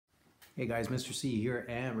Hey guys, Mr. C here,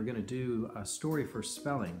 and we're going to do a story for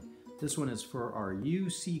spelling. This one is for our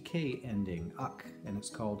UCK ending, uck, and it's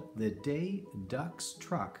called The Day Duck's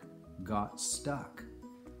Truck Got Stuck.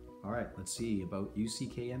 All right, let's see about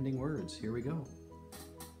UCK ending words. Here we go.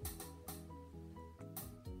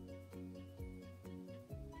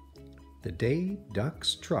 The day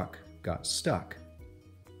Duck's truck got stuck.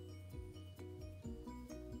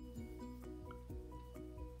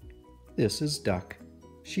 This is Duck.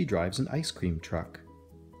 She drives an ice cream truck.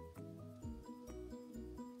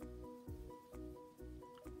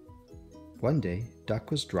 One day,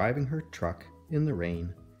 Duck was driving her truck in the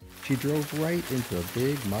rain. She drove right into a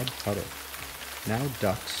big mud puddle. Now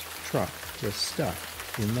Duck's truck was stuck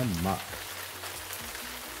in the muck.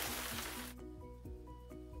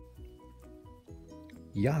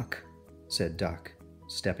 Yuck, said Duck,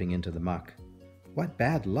 stepping into the muck. What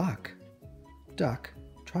bad luck! Duck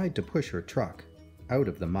tried to push her truck out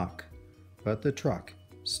of the muck, but the truck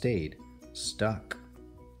stayed stuck.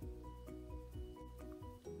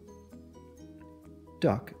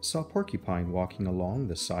 Duck saw Porcupine walking along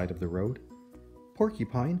the side of the road.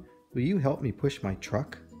 Porcupine, will you help me push my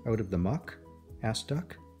truck out of the muck? Asked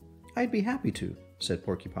Duck. I'd be happy to, said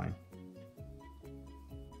Porcupine.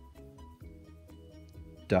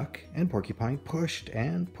 Duck and Porcupine pushed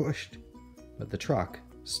and pushed, but the truck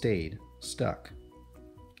stayed stuck.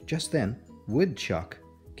 Just then, Woodchuck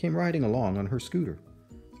came riding along on her scooter.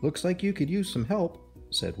 Looks like you could use some help,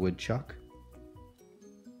 said Woodchuck.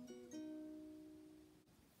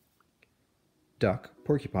 Duck,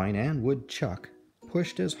 Porcupine, and Woodchuck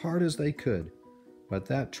pushed as hard as they could, but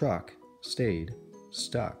that truck stayed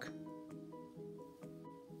stuck.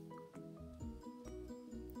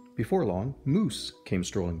 Before long, Moose came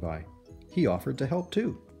strolling by. He offered to help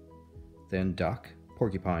too. Then Duck,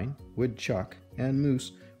 Porcupine, Woodchuck, and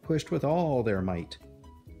Moose pushed with all their might,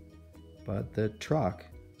 but the truck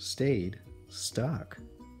stayed stuck.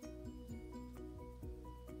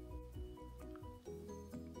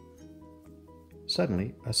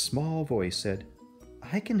 Suddenly, a small voice said,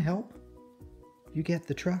 I can help. You get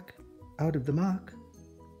the truck out of the muck.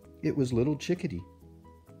 It was little Chickadee.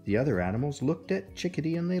 The other animals looked at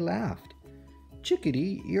Chickadee and they laughed.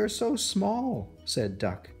 Chickadee, you're so small, said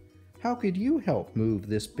Duck. How could you help move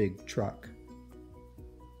this big truck?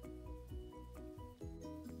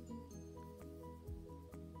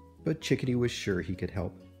 But Chickadee was sure he could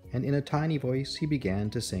help, and in a tiny voice he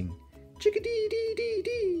began to sing,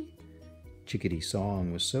 Chickadee-dee-dee-dee. Chickadee's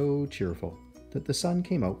song was so cheerful that the sun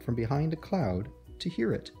came out from behind a cloud to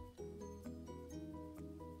hear it.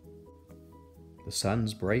 The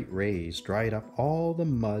sun's bright rays dried up all the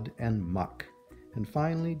mud and muck, and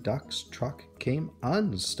finally Duck's truck came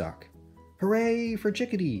unstuck. Hooray for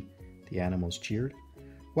Chickadee! The animals cheered.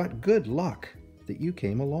 What good luck that you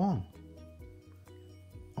came along.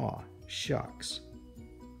 Aw, shucks.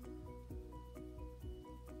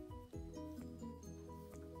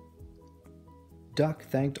 Duck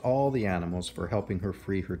thanked all the animals for helping her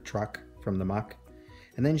free her truck from the muck,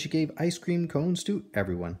 and then she gave ice cream cones to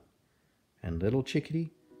everyone. And little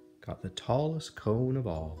Chickadee got the tallest cone of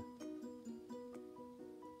all.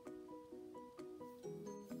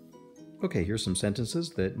 Okay, here's some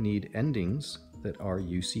sentences that need endings that are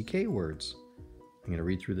UCK words. I'm going to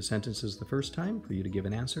read through the sentences the first time for you to give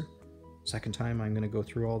an answer. Second time, I'm going to go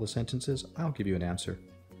through all the sentences. I'll give you an answer.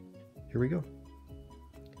 Here we go.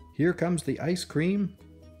 Here comes the ice cream.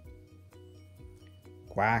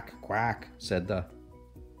 Quack, quack, said the.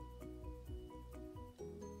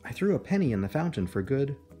 I threw a penny in the fountain for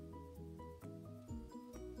good.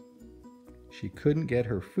 She couldn't get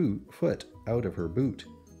her foot out of her boot.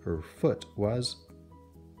 Her foot was.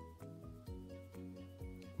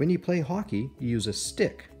 When you play hockey, you use a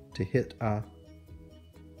stick to hit a.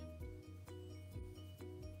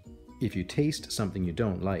 If you taste something you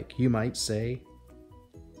don't like, you might say.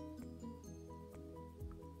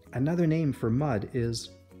 Another name for mud is.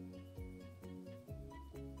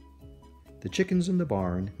 The chickens in the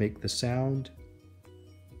barn make the sound.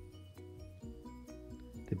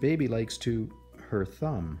 The baby likes to her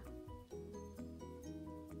thumb.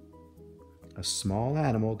 A small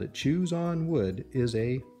animal that chews on wood is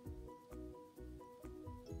a.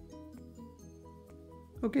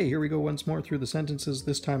 Okay, here we go once more through the sentences.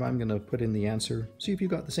 This time I'm going to put in the answer. See if you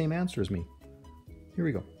got the same answer as me. Here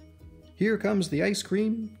we go. Here comes the ice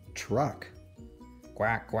cream truck.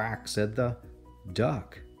 Quack, quack, said the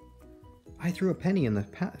duck. I threw a penny in the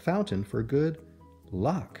fountain for good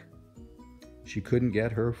luck. She couldn't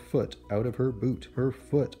get her foot out of her boot. Her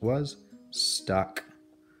foot was stuck.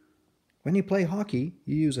 When you play hockey,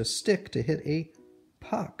 you use a stick to hit a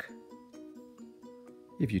puck.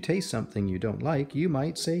 If you taste something you don't like, you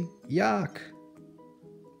might say yuck.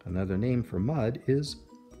 Another name for mud is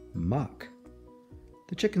muck.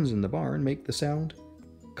 The chickens in the barn make the sound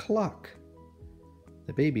cluck.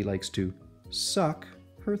 The baby likes to suck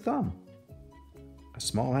her thumb. A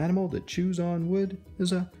small animal that chews on wood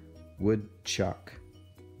is a woodchuck.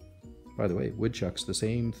 By the way, woodchuck's the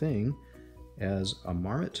same thing as a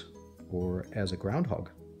marmot or as a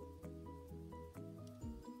groundhog.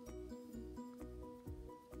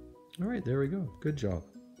 All right, there we go. Good job.